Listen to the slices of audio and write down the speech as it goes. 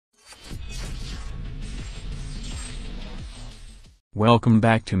Welcome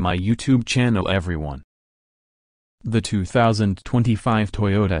back to my YouTube channel everyone. The 2025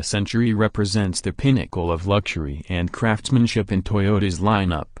 Toyota Century represents the pinnacle of luxury and craftsmanship in Toyota's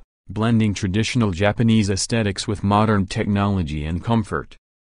lineup, blending traditional Japanese aesthetics with modern technology and comfort.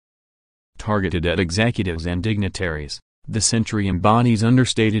 Targeted at executives and dignitaries, the Century embodies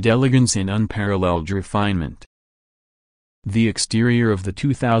understated elegance and unparalleled refinement. The exterior of the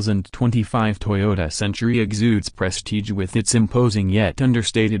 2025 Toyota Century exudes prestige with its imposing yet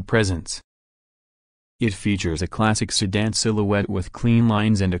understated presence. It features a classic sedan silhouette with clean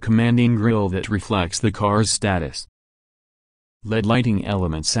lines and a commanding grille that reflects the car's status. LED lighting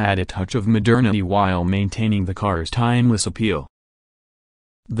elements add a touch of modernity while maintaining the car's timeless appeal.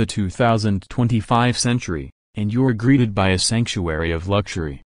 The 2025 Century, and you're greeted by a sanctuary of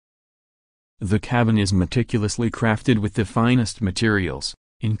luxury. The cabin is meticulously crafted with the finest materials,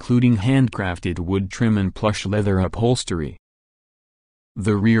 including handcrafted wood trim and plush leather upholstery.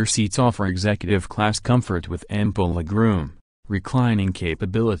 The rear seats offer executive-class comfort with ample legroom, reclining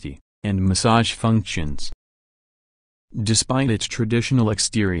capability, and massage functions. Despite its traditional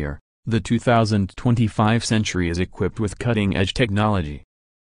exterior, the 2025 Century is equipped with cutting-edge technology.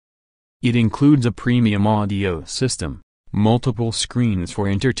 It includes a premium audio system, multiple screens for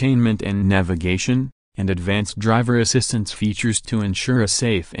entertainment and navigation, and advanced driver assistance features to ensure a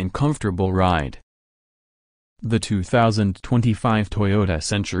safe and comfortable ride. The 2025 Toyota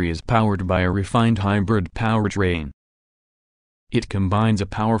Century is powered by a refined hybrid powertrain. It combines a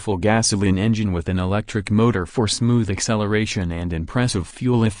powerful gasoline engine with an electric motor for smooth acceleration and impressive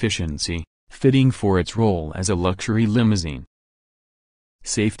fuel efficiency, fitting for its role as a luxury limousine.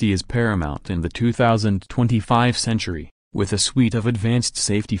 Safety is paramount in the 2025 Century, with a suite of advanced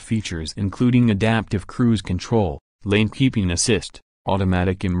safety features including adaptive cruise control, lane keeping assist,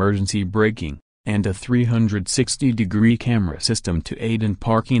 automatic emergency braking, and a 360-degree camera system to aid in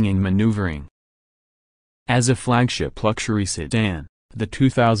parking and maneuvering. As a flagship luxury sedan, the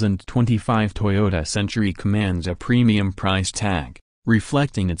 2025 Toyota Century commands a premium price tag,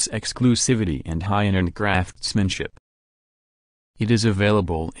 reflecting its exclusivity and high-end craftsmanship. It is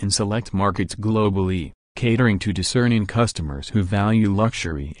available in select markets globally, catering to discerning customers who value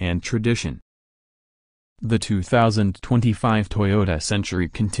luxury and tradition. The 2025 Toyota Century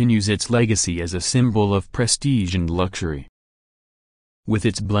continues its legacy as a symbol of prestige and luxury. With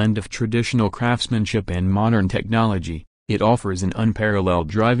its blend of traditional craftsmanship and modern technology, it offers an unparalleled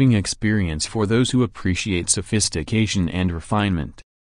driving experience for those who appreciate sophistication and refinement.